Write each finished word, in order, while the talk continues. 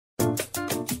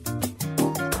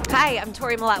Hi, I'm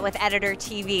Tori Mellott with Editor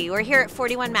TV. We're here at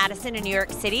FortyOne Madison in New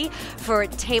York City for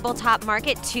Tabletop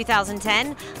Market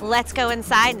 2010. Let's go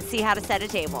inside and see how to set a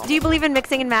table. Do you believe in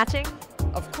mixing and matching?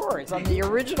 Of course, I'm the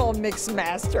original mix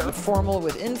master. Formal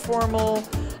with informal,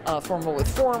 formal with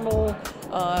formal.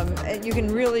 And you can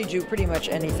really do pretty much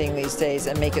anything these days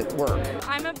and make it work.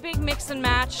 I'm a big mix and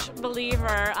match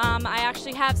believer. I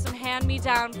actually have some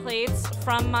hand-me-down plates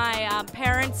from my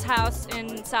parents' house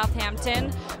in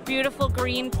Southampton. Beautiful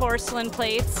green porcelain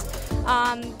plates.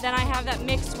 Then I have that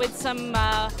mixed with some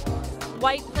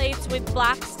white plates with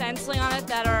black stenciling on it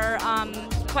that are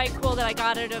quite cool, that I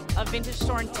got at a vintage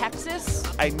store in Texas.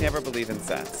 I never believe in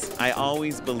sets. I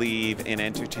always believe in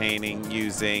entertaining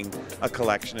using a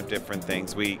collection of different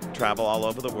things. We travel all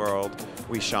over the world.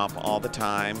 We shop all the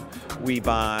time. We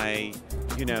buy,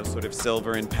 you know, sort of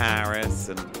silver in Paris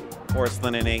and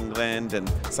porcelain in England and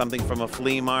something from a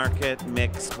flea market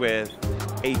mixed with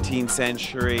 18th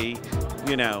century,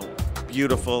 you know,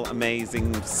 beautiful,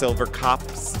 amazing silver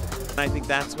cups. And I think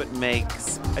that's what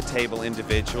makes a table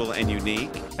individual and unique.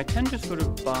 I tend to sort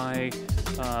of buy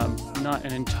not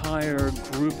an entire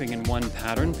grouping in one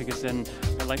pattern, because then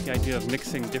I like the idea of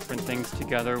mixing different things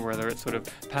together, whether it's sort of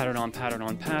pattern on pattern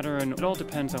on pattern. It all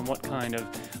depends on what kind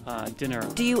of dinner.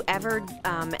 Do you ever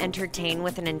entertain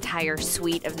with an entire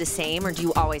suite of the same, or do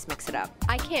you always mix it up?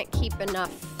 I can't keep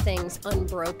enough things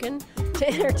unbroken to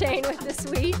entertain with the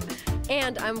suite.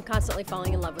 And I'm constantly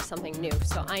falling in love with something new,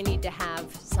 so I need to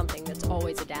have something that's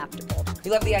always adaptable.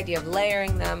 We love the idea of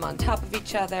layering them on top of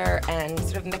each other and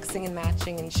sort of mixing and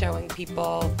matching and showing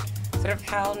people sort of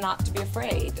how not to be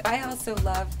afraid. I also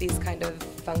love these kind of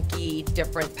funky,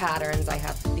 different patterns. I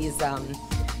have these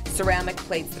ceramic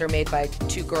plates that are made by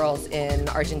two girls in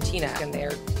Argentina, and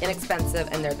they're inexpensive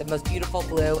and they're the most beautiful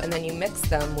blue, and then you mix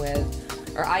them with,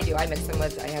 or I mix them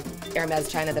with, I have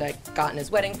Hermes china that I got in his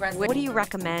wedding present. What do you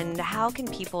recommend? How can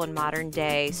people in modern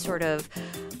day sort of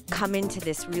come into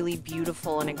this really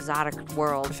beautiful and exotic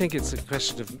world? I think it's a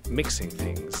question of mixing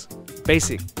things.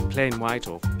 Basic plain white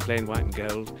or plain white and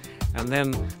gold, and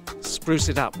then spruce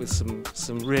it up with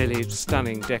some really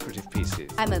stunning decorative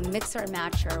pieces. I'm a mixer and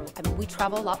matcher. I mean, we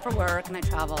travel a lot for work, and I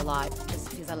travel a lot just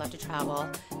because I love to travel.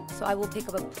 So I will pick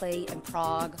up a plate in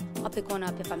Prague. I'll pick one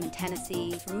up if I'm in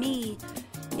Tennessee. For me,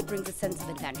 it brings a sense of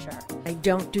adventure. I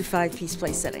don't do 5-piece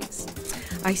plate settings.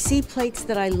 I see plates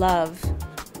that I love,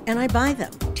 and I buy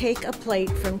them. Take a plate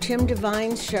from Tim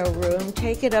Devine's showroom,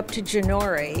 take it up to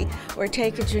Ginori, or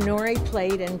take a Ginori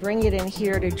plate and bring it in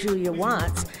here to Julia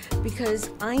Watts, because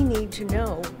I need to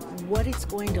know what it's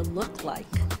going to look like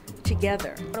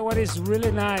together. What is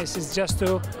really nice is just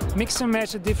to mix and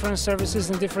match different services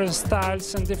and different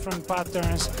styles and different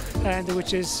patterns, and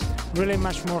which is really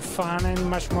much more fun and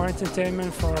much more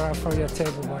entertainment for your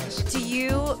table boys. Do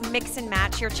you mix and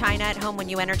match your china at home when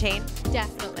you entertain?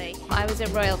 Definitely. I was at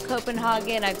Royal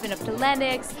Copenhagen, I've been up to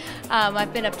Lennox,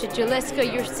 I've been up to Jalisco.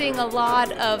 You're seeing a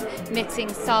lot of mixing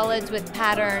solids with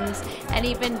patterns and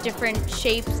even different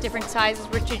shapes, different sizes.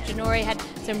 Richard Ginori had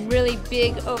some really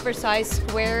big oversized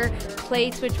square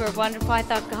plates which were wonderful. I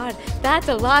thought, God, that's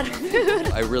a lot of food.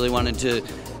 I really wanted to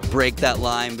break that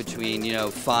line between, you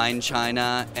know, fine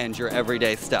china and your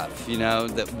everyday stuff, you know,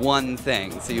 that one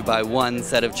thing. So you buy one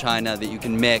set of china that you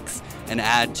can mix and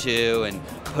add to and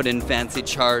put in fancy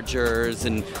chargers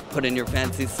and put in your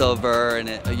fancy silver, and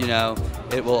it, you know,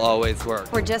 it will always work.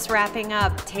 We're just wrapping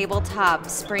up Tabletop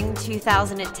Spring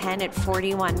 2010 at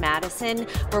FortyOne Madison,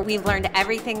 where we've learned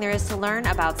everything there is to learn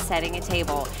about setting a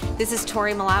table. This is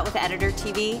Tori Mellott with Editor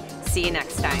TV. See you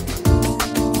next time.